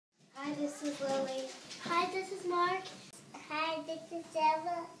Lily. Hi, this is Mark. Hi, this is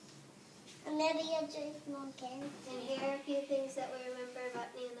Ella. I'm maybe a Joyce Morgan. And here are a few things that we remember about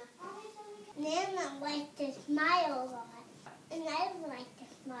Nana. Nana liked to smile a lot, and I like to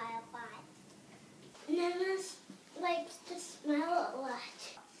smile a lot. Nana likes to smile a lot.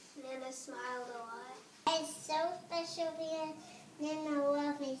 Nana smiled a lot. It's so special because Nana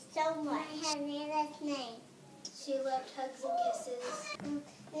loved me so much. I have Nana's name. She loved hugs and kisses.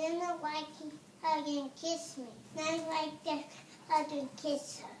 Nana liked to hug and kiss me. And I like to hug and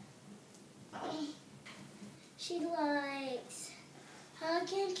kiss her. She likes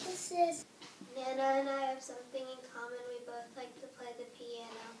hug and kisses. Nana and I have something in common. We both like to play the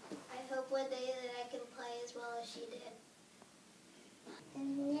piano. I hope one day that I can play as well as she did.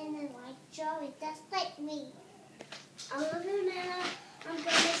 And Nana liked Joey just like me. I love you, Nana. I'm going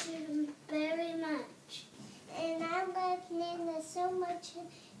to miss you very much. And I love Nana so much and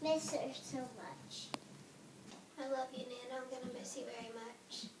miss her so much. I love you, Nana. I'm going to miss you very much.